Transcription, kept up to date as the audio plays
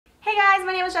guys,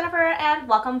 my name is Jennifer and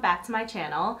welcome back to my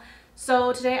channel.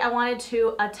 So today I wanted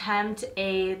to attempt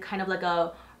a kind of like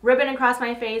a ribbon across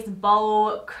my face,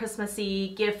 bow, Christmassy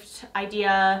gift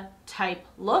idea type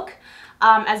look.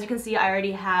 As you can see, I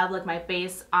already have like my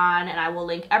base on and I will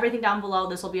link everything down below.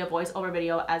 This will be a voiceover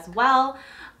video as well.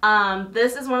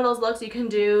 This is one of those looks you can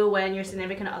do when your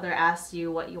significant other asks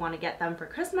you what you want to get them for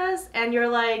Christmas and you're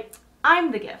like,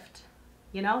 I'm the gift.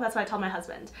 You know, that's what I told my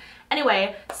husband.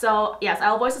 Anyway, so yes,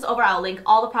 I'll voice this over. I'll link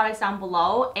all the products down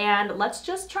below and let's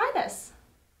just try this.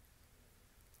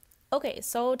 Okay,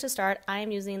 so to start,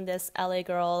 I'm using this LA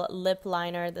Girl lip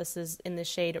liner. This is in the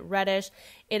shade Reddish.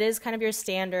 It is kind of your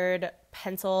standard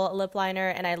pencil lip liner,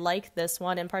 and I like this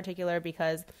one in particular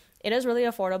because it is really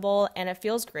affordable and it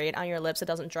feels great on your lips. It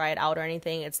doesn't dry it out or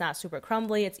anything. It's not super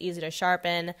crumbly. It's easy to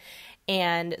sharpen.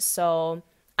 And so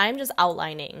I'm just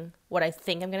outlining what I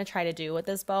think I'm going to try to do with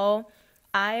this bow.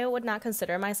 I would not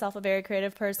consider myself a very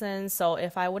creative person, so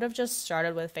if I would have just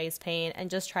started with face paint and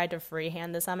just tried to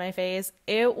freehand this on my face,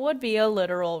 it would be a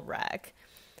literal wreck.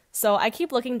 So I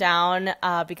keep looking down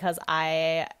because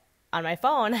I, on my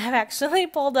phone, have actually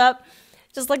pulled up,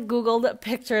 just like Googled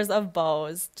pictures of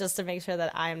bows just to make sure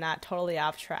that I'm not totally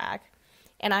off track.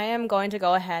 And I am going to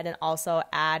go ahead and also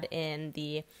add in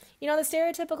the, you know, the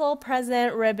stereotypical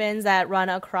present ribbons that run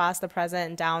across the present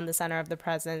and down the center of the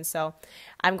present. So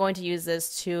I'm going to use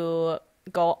this to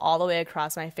go all the way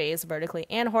across my face vertically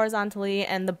and horizontally.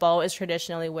 And the bow is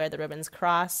traditionally where the ribbons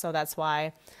cross. So that's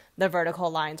why the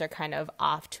vertical lines are kind of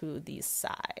off to the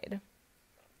side.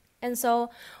 And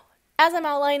so as I'm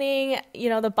outlining, you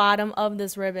know, the bottom of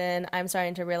this ribbon, I'm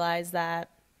starting to realize that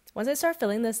once I start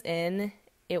filling this in,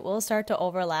 it will start to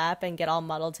overlap and get all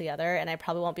muddled together, and I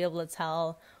probably won't be able to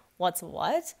tell what's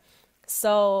what.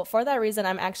 So for that reason,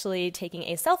 I'm actually taking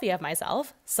a selfie of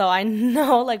myself so I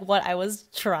know like what I was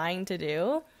trying to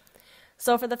do.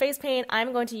 So for the face paint,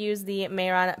 I'm going to use the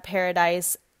Mayron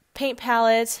Paradise paint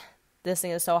palette. This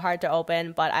thing is so hard to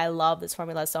open, but I love this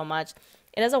formula so much.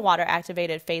 It is a water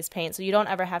activated face paint, so you don't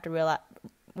ever have to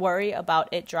worry about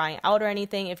it drying out or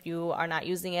anything if you are not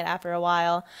using it after a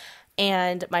while.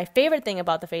 And my favorite thing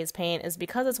about the face paint is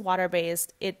because it's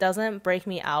water-based, it doesn't break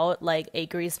me out like a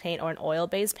grease paint or an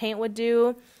oil-based paint would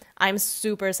do. I'm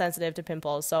super sensitive to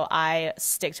pimples, so I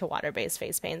stick to water-based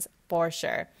face paints for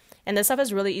sure. And this stuff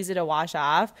is really easy to wash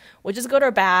off, which is good or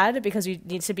bad because you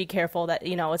need to be careful that,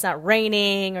 you know, it's not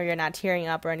raining or you're not tearing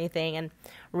up or anything and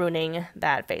ruining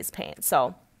that face paint.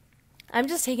 So I'm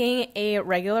just taking a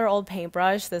regular old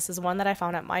paintbrush. This is one that I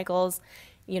found at Michael's.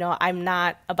 You know, I'm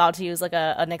not about to use like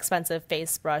an expensive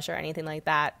face brush or anything like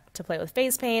that to play with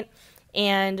face paint,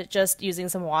 and just using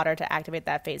some water to activate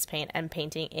that face paint and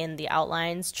painting in the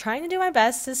outlines, trying to do my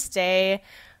best to stay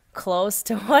close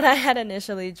to what I had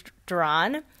initially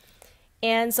drawn.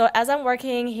 And so as I'm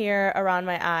working here around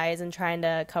my eyes and trying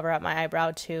to cover up my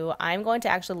eyebrow too, I'm going to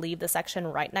actually leave the section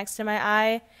right next to my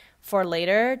eye for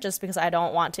later just because I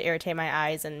don't want to irritate my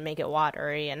eyes and make it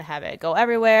watery and have it go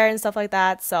everywhere and stuff like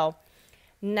that. So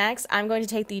next, I'm going to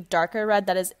take the darker red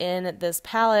that is in this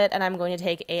palette and I'm going to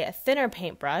take a thinner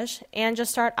paintbrush and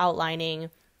just start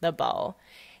outlining the bow.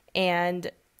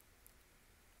 And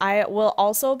I will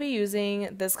also be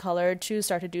using this color to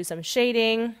start to do some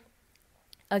shading.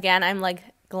 Again, I'm like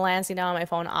glancing down on my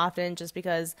phone often just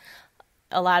because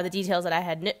a lot of the details that I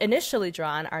had initially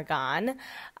drawn are gone,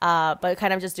 but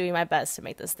kind of just doing my best to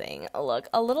make this thing look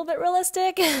a little bit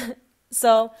realistic.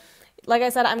 So like I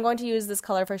said, I'm going to use this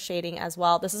color for shading as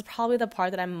well. This is probably the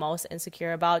part that I'm most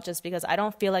insecure about just because I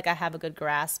don't feel like I have a good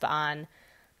grasp on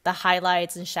the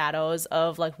highlights and shadows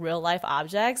of like real life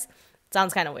objects. It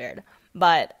sounds kind of weird,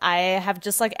 but I have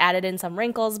just like added in some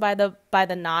wrinkles by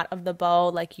the knot of the bow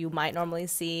like you might normally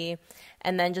see,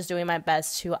 and then just doing my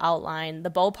best to outline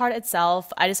the bow part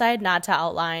itself. I decided not to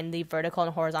outline the vertical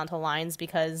and horizontal lines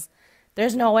because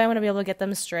there's no way I'm going to be able to get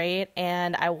them straight,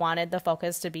 and I wanted the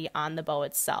focus to be on the bow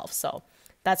itself. So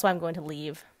that's why I'm going to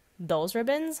leave those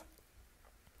ribbons.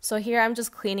 So here I'm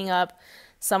just cleaning up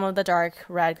some of the dark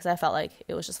red because I felt like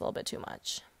it was just a little bit too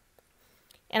much.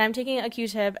 And I'm taking a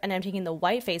Q-tip and I'm taking the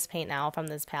white face paint now from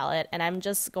this palette, and I'm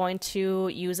just going to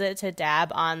use it to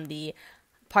dab on the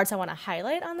parts I want to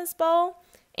highlight on this bow.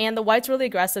 And the white's really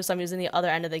aggressive, so I'm using the other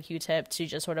end of the Q-tip to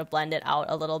just sort of blend it out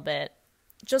a little bit,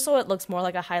 just so it looks more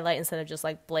like a highlight instead of just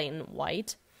like blatant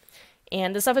white.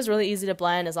 And this stuff is really easy to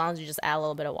blend as long as you just add a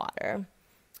little bit of water.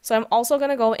 So I'm also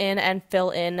going to go in and fill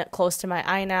in close to my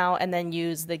eye now and then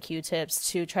use the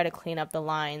Q-tips to try to clean up the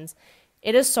lines.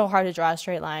 It is so hard to draw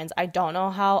straight lines. I don't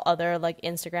know how other like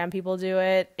Instagram people do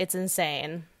it. It's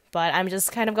insane. But I'm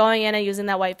just kind of going in and using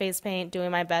that white face paint,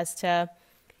 doing my best to,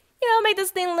 you know, make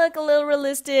this thing look a little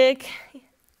realistic.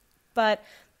 but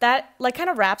that like kind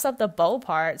of wraps up the bow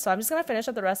part. So I'm just going to finish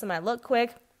up the rest of my look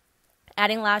quick.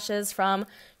 Adding lashes from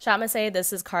Shop Missy.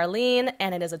 This is Carlene,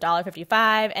 and it is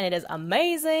 $1.55, and it is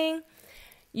amazing.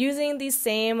 Using the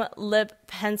same lip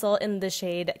pencil in the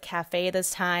shade Cafe this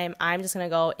time, I'm just going to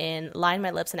go in, line my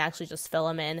lips, and actually just fill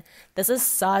them in. This is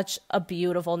such a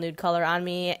beautiful nude color on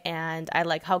me, and I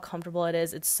like how comfortable it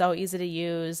is. It's so easy to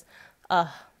use.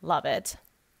 Love it.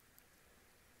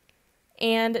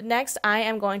 And next, I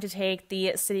am going to take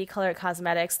the City Color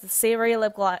Cosmetics, the Savory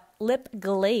Lip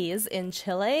Glaze in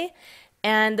Chile.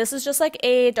 And this is just like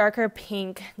a darker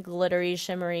pink, glittery,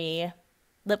 shimmery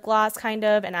lip gloss kind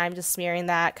of. And I'm just smearing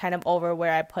that kind of over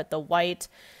where I put the white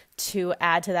to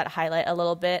add to that highlight a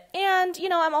little bit. And, you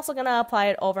know, I'm also going to apply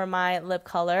it over my lip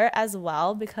color as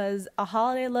well because a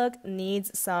holiday look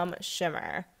needs some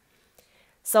shimmer.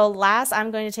 So last, I'm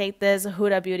going to take this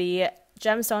Huda Beauty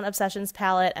Gemstone Obsessions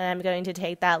palette, and I'm going to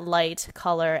take that light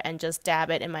color and just dab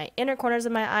it in my inner corners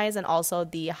of my eyes and also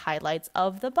the highlights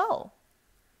of the bow.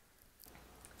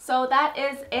 So that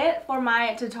is it for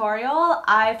my tutorial.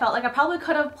 I felt like I probably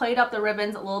could have played up the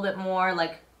ribbons a little bit more,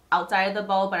 like outside of the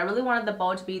bow, but I really wanted the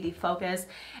bow to be the focus,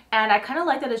 and I kind of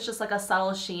like that it's just like a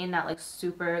subtle sheen, not like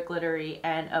super glittery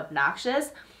and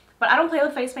obnoxious. But I don't play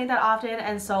with face paint that often,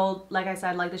 and so like I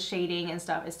said, like the shading and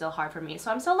stuff is still hard for me. So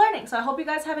I'm still learning. So I hope you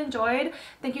guys have enjoyed.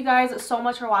 Thank you guys so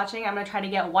much for watching. I'm going to try to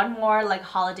get one more like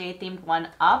holiday themed one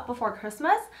up before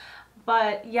Christmas.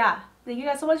 But yeah, thank you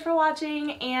guys so much for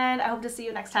watching, and I hope to see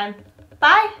you next time.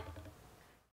 Bye!